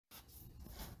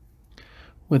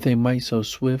With a might so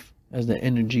swift as the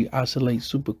energy oscillates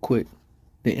super quick,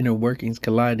 the inner workings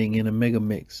colliding in a mega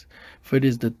mix. For it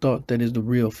is the thought that is the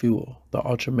real fuel, the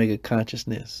ultra mega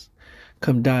consciousness.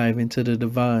 Come dive into the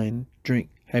divine, drink,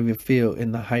 have your fill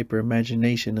in the hyper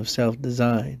imagination of self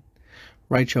design.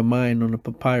 Write your mind on the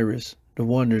papyrus, the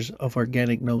wonders of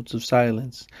organic notes of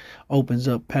silence, opens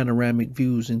up panoramic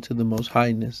views into the most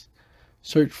highness.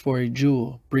 Search for a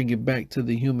jewel, bring it back to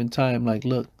the human time like,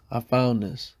 look, I found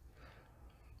this.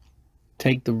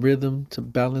 Take the rhythm to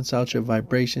balance out your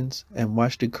vibrations and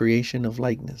watch the creation of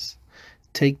likeness.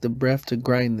 Take the breath to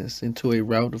grind this into a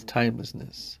route of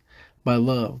timelessness. My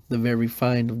love, the very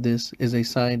find of this is a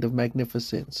sign of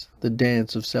magnificence, the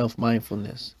dance of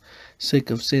self-mindfulness.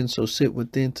 Sick of sin, so sit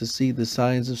within to see the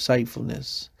signs of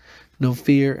sightfulness. No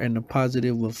fear, and the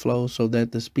positive will flow so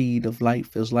that the speed of light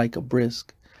feels like a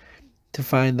brisk. To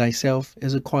find thyself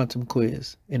is a quantum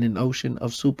quiz in an ocean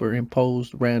of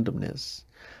superimposed randomness.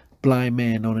 Blind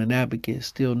man on an abacus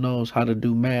still knows how to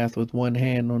do math with one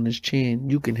hand on his chin.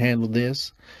 You can handle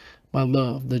this. My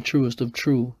love, the truest of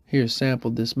true, here sample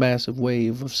this massive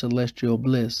wave of celestial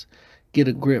bliss. Get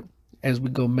a grip as we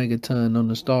go megaton on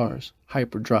the stars.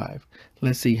 Hyperdrive.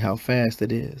 Let's see how fast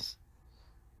it is.